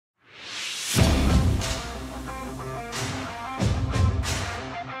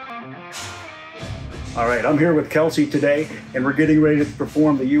All right, I'm here with Kelsey today, and we're getting ready to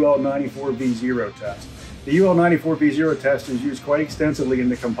perform the UL94 V-0 test. The UL94 V-0 test is used quite extensively in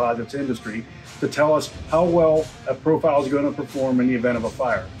the composites industry to tell us how well a profile is going to perform in the event of a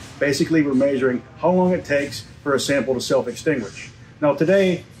fire. Basically, we're measuring how long it takes for a sample to self-extinguish. Now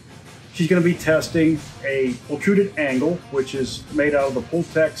today, she's going to be testing a pultruded angle, which is made out of the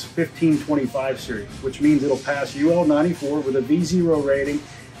Pultex 1525 series, which means it'll pass UL94 with a V0 rating,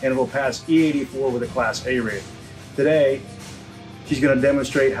 and it'll pass E84 with a Class A rating. Today, she's going to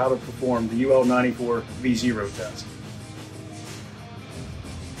demonstrate how to perform the UL94 V0 test.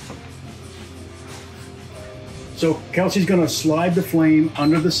 So Kelsey's going to slide the flame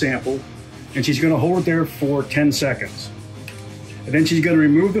under the sample, and she's going to hold it there for 10 seconds. And then she's going to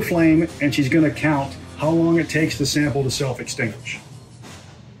remove the flame, and she's going to count how long it takes the sample to self-extinguish.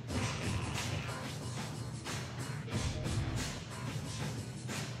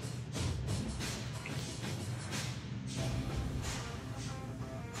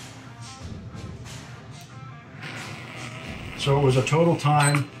 So it was a total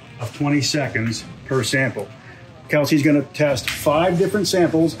time of 20 seconds per sample. Kelsey's going to test 5 different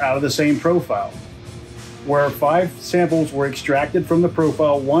samples out of the same profile. Where 5 samples were extracted from the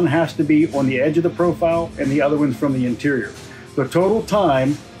profile, one has to be on the edge of the profile and the other one's from the interior. The total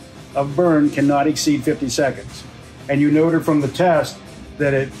time of burn cannot exceed 50 seconds. And you noted from the test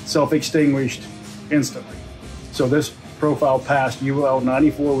that it self-extinguished instantly. So this profile passed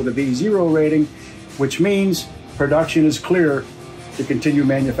UL94 with a V0 rating, which means production is clear to continue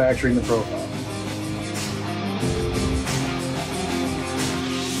manufacturing the profile.